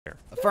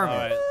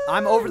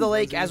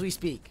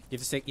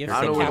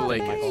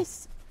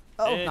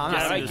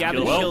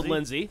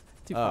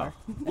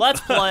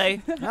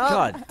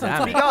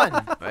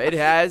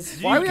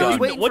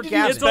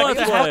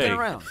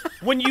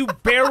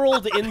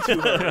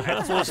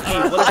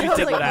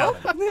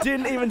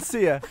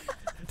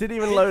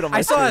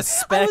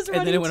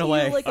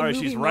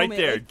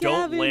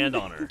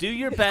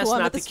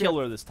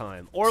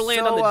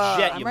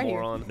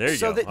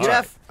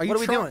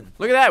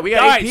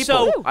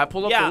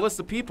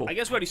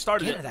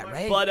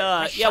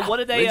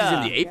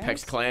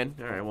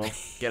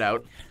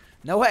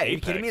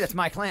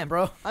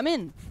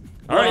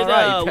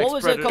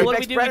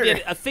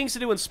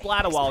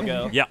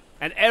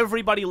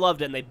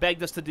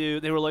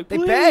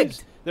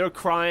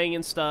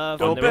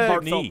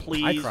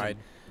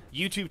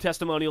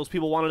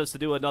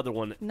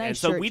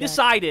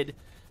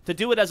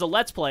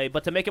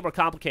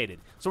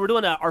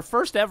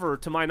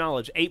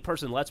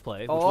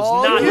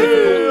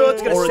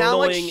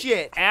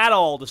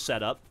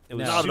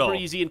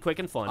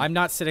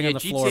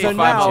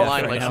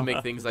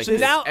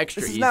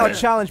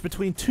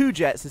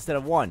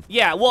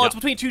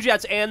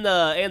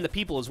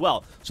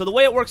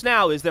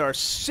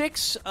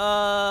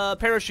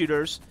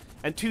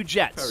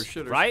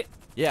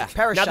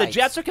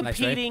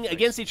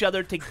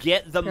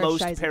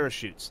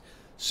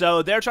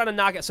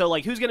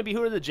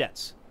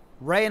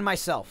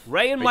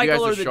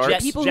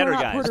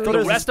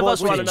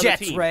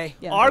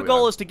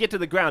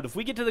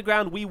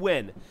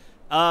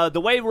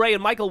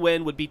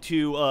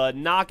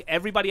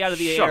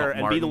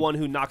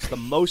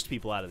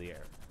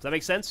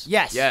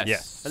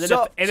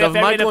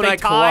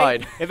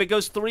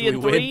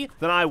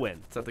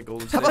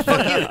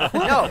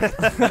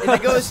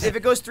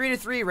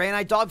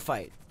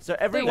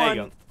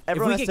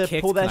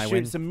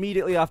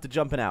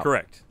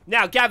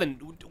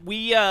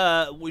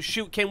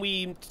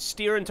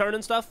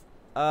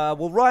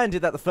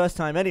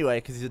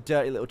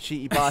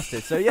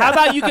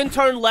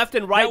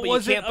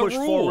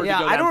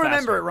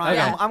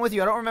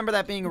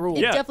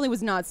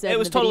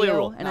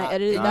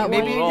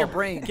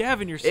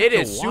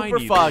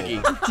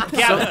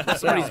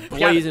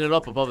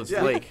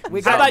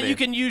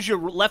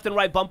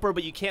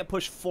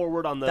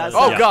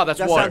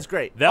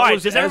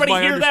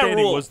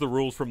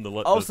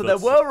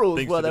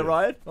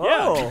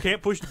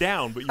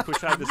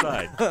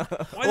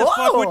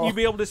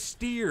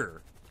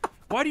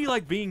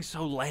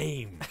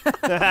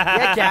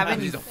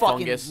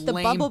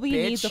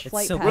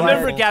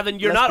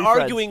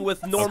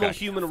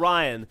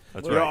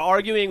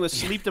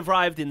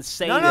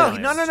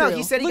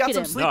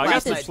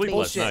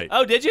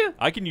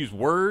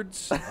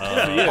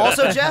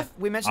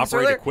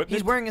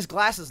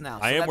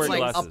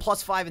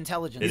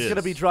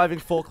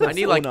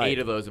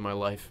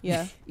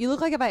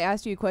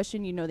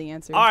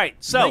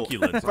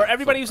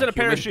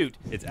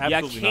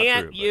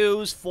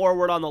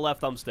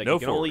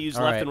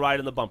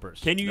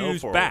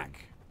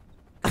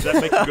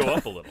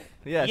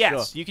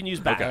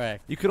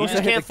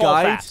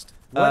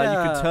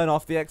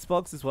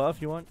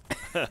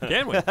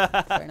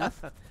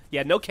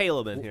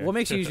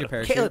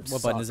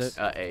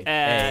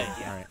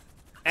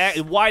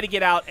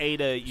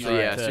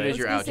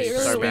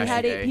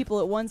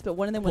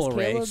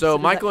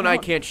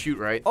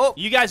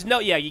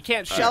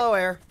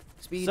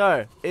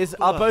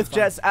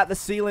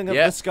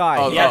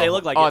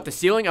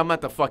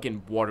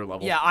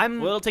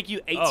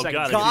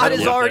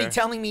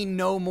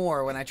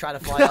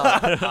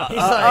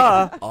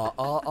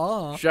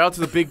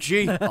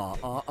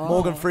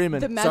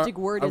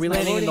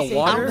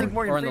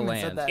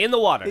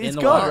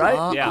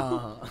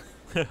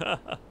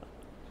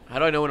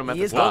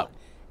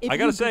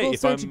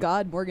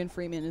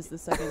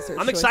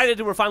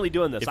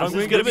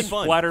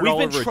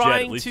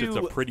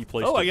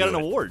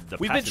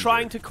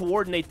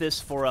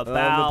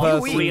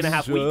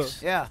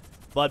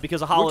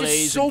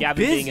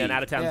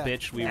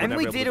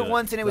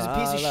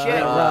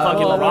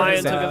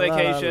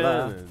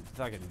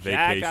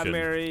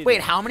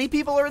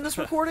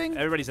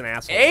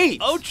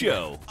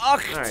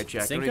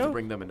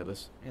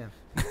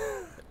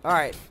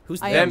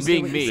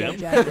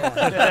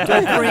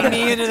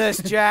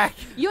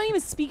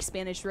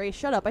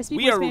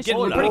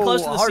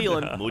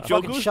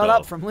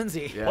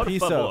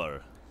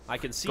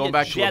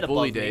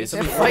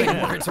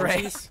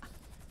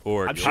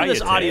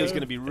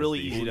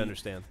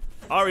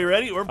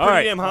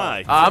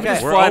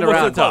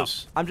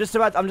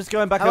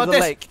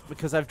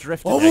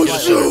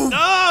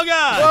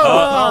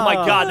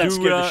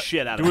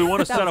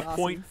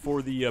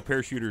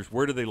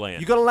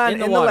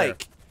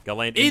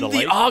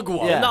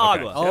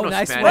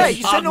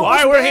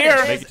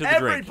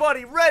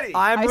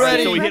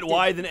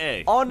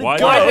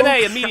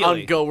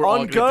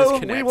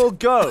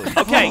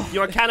Okay, you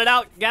want to count it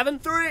out, Gavin?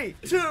 3,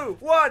 2,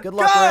 1. Good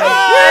luck, go!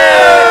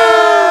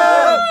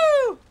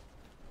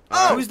 Ray.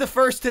 Who's the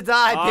first to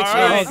die, All bitches?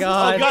 right. Oh,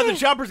 God. Oh god, the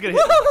chopper's gonna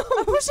hit me.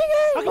 I'm pushing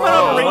How it. come I don't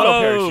have a rainbow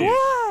Whoa. parachute?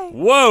 Why?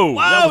 Whoa!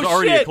 That was Oh,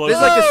 already shit. a close. This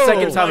is like the Whoa.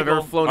 second time I've ever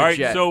Michael. flown All a right,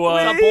 jet. so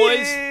What's up,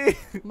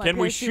 boys? My can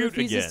we parachute shoot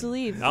refuses again? to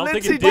leave. I don't think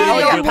Lindsay, it did Oh, did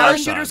yeah, anything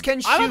last parachuters time.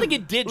 can shoot. I don't think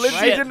it did Lindsay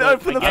shit. didn't but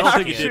open the I don't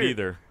think it parachute. did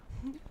either.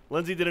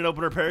 Lindsay didn't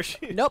open her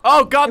parachute. Nope.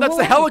 Oh god, that's It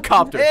the won't.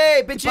 helicopter.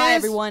 Hey, bitches. Goodbye,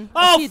 everyone.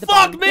 I'll see Oh you at the fuck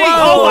bottom. me! Whoa.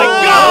 Oh my Do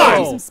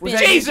god! some Was spin.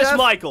 that Jesus, Jeff?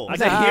 Michael! I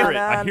Was can that hear you? it.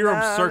 I hear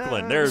him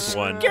circling. There's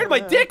one. Scared my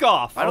dick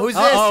off. Who's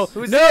Uh-oh. this?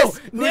 Who's No. this?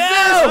 Who's No! this?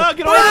 Oh,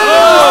 get away!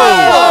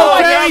 Oh,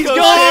 Oh, Terry's down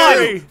goes gone.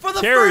 Terry. For the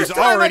Terry's first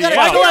time, I already got a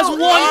out. Michael has kill.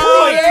 1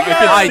 Oh, point. I yeah.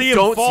 can I see him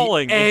don't see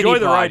falling. Enjoy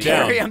the ride anybody.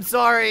 down. Terry, I'm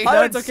sorry. I No,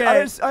 don't- it's okay.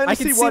 I only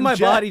can see see one my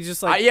jet. body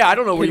just like. Yeah, I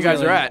don't know where you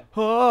guys are at.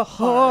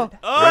 Oh,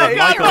 Right,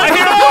 Michael. I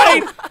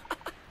hear a plane.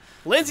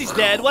 Lindsay's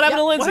dead. What happened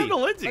to What Lindsay? happened to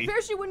My Lindsay?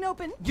 parachute wouldn't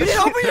open. You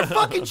didn't open your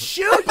fucking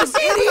chute, you A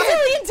idiot.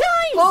 million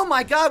times. Oh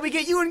my god, we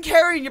get you and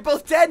Carrie and you're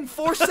both dead in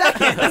 4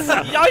 seconds.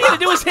 All you had to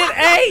do was hit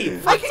A.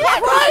 Fucking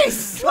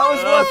Christ. That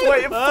was worth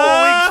waiting 4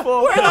 weeks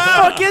for. Where the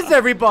fuck is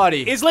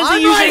everybody? Is Lindsay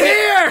I'm using right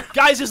here.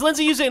 Guys, is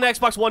Lindsay using an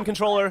Xbox One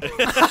controller?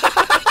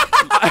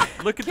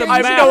 Look at the I I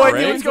have have map, no Ray.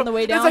 idea Ray. what's On the going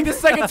way on. down. It's like the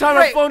second time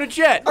Right. I've flown a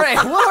jet. All right,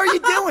 what are you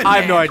doing, I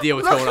have no man? idea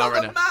what's Look going on on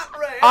right the now. map,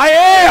 Ray. I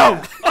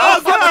am!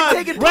 Oh god,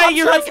 taking Ray, pop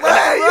you're shots.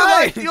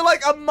 like- Ray, You're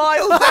like a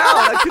mile down.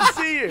 I can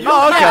see you.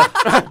 Oh,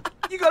 okay.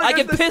 You gotta I go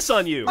can to the- piss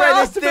on you. Right,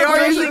 Must they have been are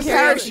really using scary.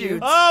 parachutes.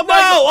 Oh no!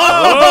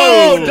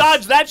 Oh, Whoa.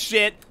 dodge that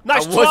shit.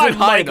 Nice I try, wasn't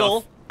high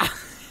Michael.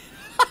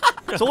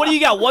 So what do you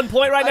got? 1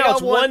 point right I now. got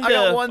It's one I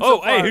got to. one so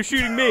Oh, hey, far. who's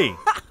shooting me?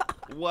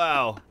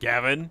 Wow.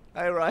 Gavin.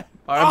 Hey, right.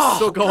 All right, I'm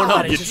still going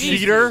God, up. You Jesus.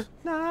 cheater.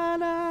 La, la,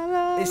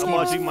 la, This I'm game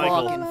is watching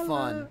Michael. fucking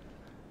fun.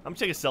 I'm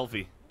taking a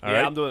selfie. All Yeah,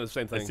 right. I'm doing the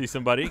same I thing. see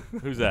somebody.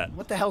 Who's that?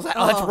 What the hell's that?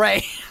 Oh, that's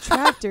Ray.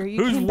 Tractor.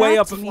 You Who's came way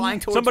back up? to me. Flying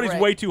towards Somebody's Ray.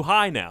 way too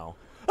high now.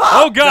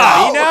 Oh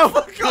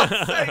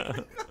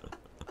God!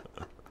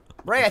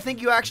 Ray, I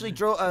think you actually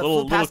drove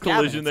Little- flew past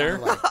little Gavin, collision it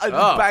sounded like. I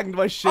Oh. banged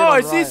my shit Oh, on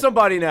I see Ryan.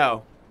 somebody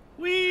now.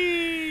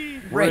 Whee!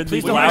 We're in Ray, the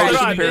please don't loudest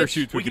crash.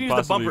 parachutes We we can could use the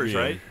possibly bumpers, be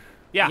in. right?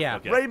 Yeah. Yeah.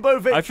 Okay. Rainbow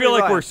victory. I feel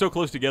like Ryan. we're so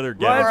close together, Ryan,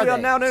 Gavin. we are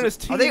they? now known as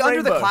Team Are they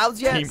under the Rainbow.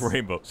 clouds yet? Team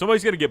Rainbow.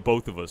 Somebody's gonna get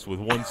both of us with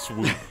one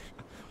swoop.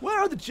 Where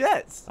are the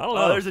jets? I don't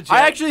know. Oh, there's a jet.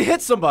 I actually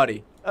hit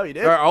somebody. Oh, you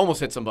did? Or I almost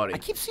hit somebody. I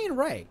keep seeing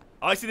Ray.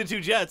 Oh, I see the 2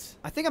 jets.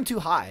 I think I'm too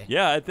high.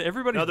 Yeah,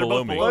 everybody's No, they're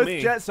below both me. below Both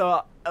me. jets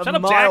are a Shut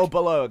up, mile Jack.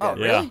 below again. Oh,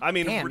 Yeah. really? I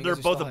mean, Damn, you they're guys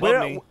are both still above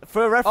high. me.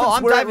 For reference,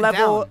 I'm we're at diving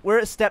level. down. We're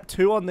at step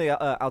 2 on the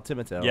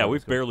altimeter. Yeah,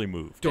 we've barely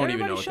moved. Don't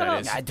even know what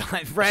Everybody that shut is. I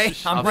died, Ray.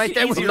 I'm right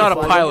there with I'm you. not a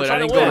Fly. pilot. I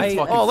didn't go to Wait.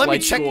 fucking Oh, let me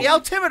flight check school. the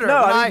altimeter.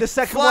 No, when I mean the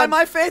second fly one.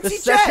 my fancy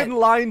the jet. second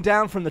line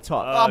down from the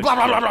top. Oh, blah,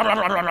 blah, blah, blah,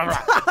 blah, blah,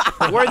 blah,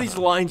 blah. Where are these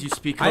lines you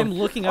speak of? I'm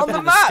looking up On the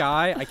into the map.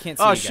 sky. I can't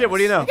see. Oh you shit! guys. What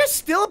do you know? You guys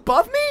still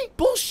above me?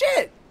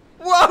 Bullshit.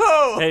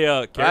 Whoa! Hey,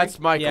 Carrie, That's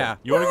Michael. Yeah.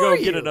 you want to Where go are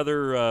get you?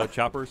 another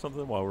chopper or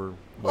something while we're?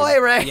 Oh, hey,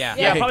 Ray. Yeah.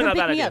 Yeah, Hey. probably not a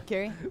Pick bad me idea. up,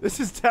 Carrie. This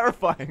is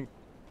terrifying.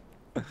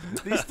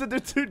 These are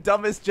the 2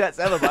 dumbest jets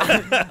ever.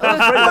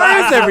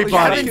 Where is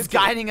everybody? Gavin's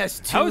guiding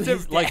us to How is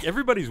his it like death.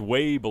 everybody's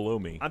way below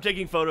me? I'm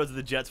taking photos of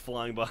the jets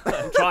flying by.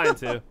 I'm trying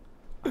to.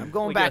 I'm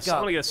going I'm back I'm up.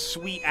 gonna get a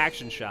sweet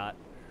action shot.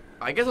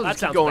 I guess I'll That just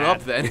keep sounds going bad.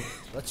 up then.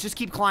 Let's just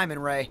keep climbing,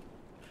 Ray.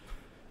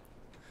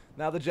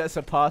 Now the jets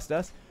have passed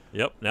us.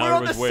 Yep. Now We're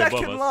on the everyone's way above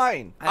second us.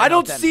 line. I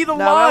don't see the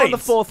No, we're on the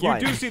lines. 4th You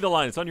line. do see the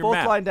line. It's on your 4th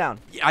map. line down.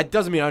 Yeah, it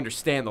doesn't mean I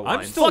understand the I'm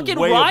lines. still Fucking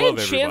way Ryan above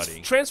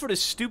everybody. transferred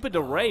his stupid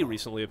to Ray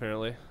recently,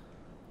 apparently.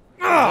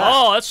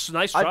 Oh, that's a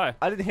nice try.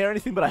 I didn't hear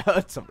anything, but I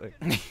heard something.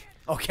 I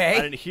Okay.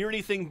 didn't hear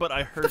anything, but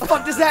I heard. What the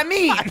fuck does that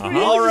mean?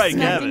 All right, Smacking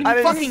Gavin. I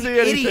didn't fucking see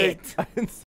anything. idiot. I didn't see